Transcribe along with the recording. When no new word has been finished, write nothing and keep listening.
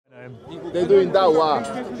They're doing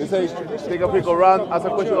da'wah. They say take a pick around, ask a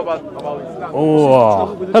question about Islam.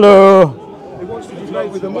 Oh, hello.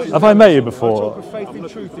 Have I met you before? Faith in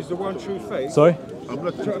truth is the one true faith. Sorry?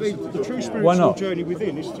 The true Why spiritual not? journey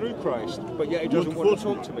within is through Christ, but yet he doesn't want to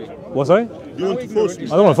talk to me. What, sorry? You want to force me? I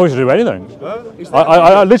don't want to force you to do anything.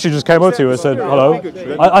 I literally just came up to you and said hello.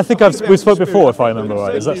 I think we spoke before, if I remember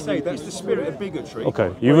right. Is that? That's the spirit of bigotry.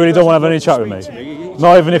 Okay, you really don't want to have any chat with me?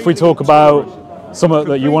 Not even if we talk about something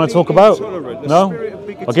that you want to talk about? No?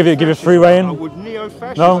 I'll give you free rein?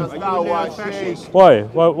 No? Why?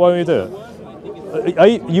 Why won't you do it?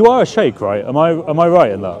 You are a sheikh, right? Am I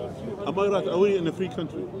right in that? Am I right? Are we in a free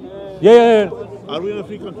country? Yeah. Are we in a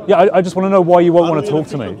free country? Yeah, I just want to know why you won't want to talk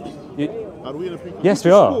to me. Are we in a free country? Yes,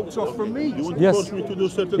 we are. Walked off from me. You want to Yes. force me to do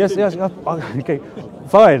certain Yes. things? Okay,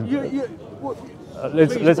 fine. Can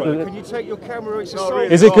you take your camera? It's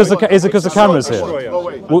Is it because the camera's here?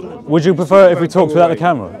 Would you prefer if we talked without the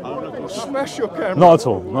camera? Smash your camera. Not at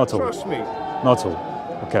all. Not at all. Trust me. Not at all.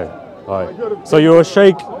 Okay. All right. So you're a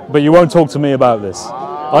sheikh, but you won't talk to me about this.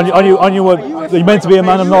 You're meant to be a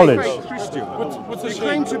man of knowledge. What's a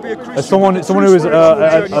claim to be a Christian? As someone who is in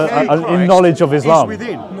knowledge of Islam. You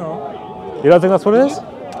don't think that's what it is?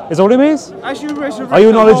 Is that what it means? As you resurrect Are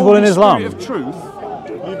you knowledgeable in Islam? Of truth,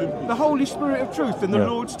 the Holy Spirit of truth in the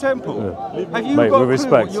Lord's temple. Have you Mate, got with a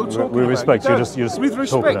clue what respect, you're talking with about? respect, You you're don't. just with talking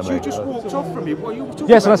respect, at me. you just walked off from me. What are you talking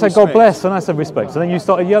Yes, and I about said God respect? bless, and I said respect. And then you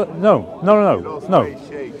started yelling. No.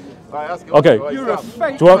 Okay. You're a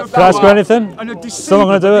fake. Can I ask you anything? And a deceiver. Someone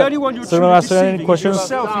going to do The it? only one you're Someone truly ask you any deceiving questions?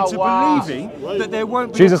 yourself into believing that there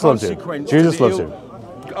won't be Jesus a loves you. consequence. Jesus to loves the you.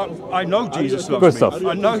 I know Jesus loves Good me. stuff.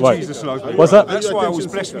 I know Right. Jesus loves me. What's that? That's why I was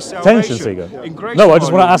blessed with Attention salvation. seeker. In grace No, I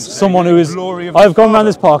just want to by ask someone who is. glory of I've the gone around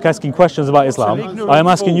this Father. park asking questions about Islam. I am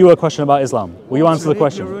asking you a question about Islam. Will you answer the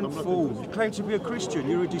question? Ignorant fool. You claim to be a Christian.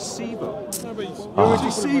 You're a deceiver. You're a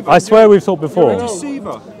deceiver. I swear we've talked before. You're a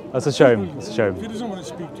deceiver. That's a shame. It's a shame. He doesn't want to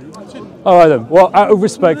speak to you. That's it. All right then. Well, out of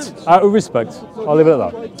respect, I'll leave it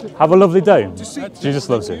at that. Have a lovely day. Jesus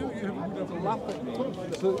loves you.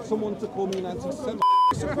 Someone to call me an anti-Semite.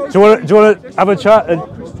 Do you want to have a chat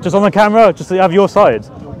just on the camera, just to have your side?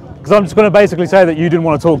 Because I'm just going to basically say that you didn't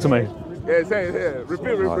want to talk to me. Yeah, say it here.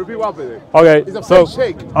 Repeat one minute. Okay, He's a so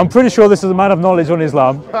fake sheikh. I'm pretty sure this is a man of knowledge on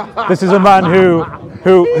Islam. This is a man who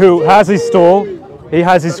has his stall. He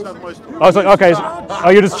has his. I was like, okay,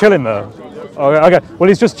 are you just chilling there? Okay. Well,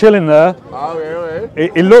 he's just chilling there.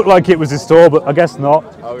 Okay. It looked like it was his store, but I guess not.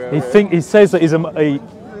 Okay. He says that he's a.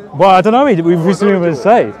 Well, I don't know. We've recently been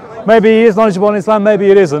say. Maybe he is knowledgeable in Islam,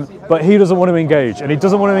 maybe it isn't, but he doesn't want to engage. And he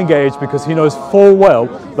doesn't want to engage because he knows full well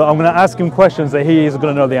that I'm going to ask him questions that he is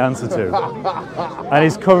going to know the answer to. And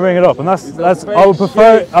he's covering it up. And that's I would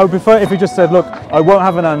prefer if he just said, look, I won't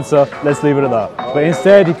have an answer, let's leave it at that. But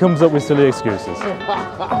instead he comes up with silly excuses.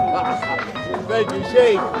 Thank you,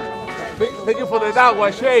 Sheikh. Thank you for the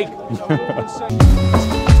da'wah, Sheikh.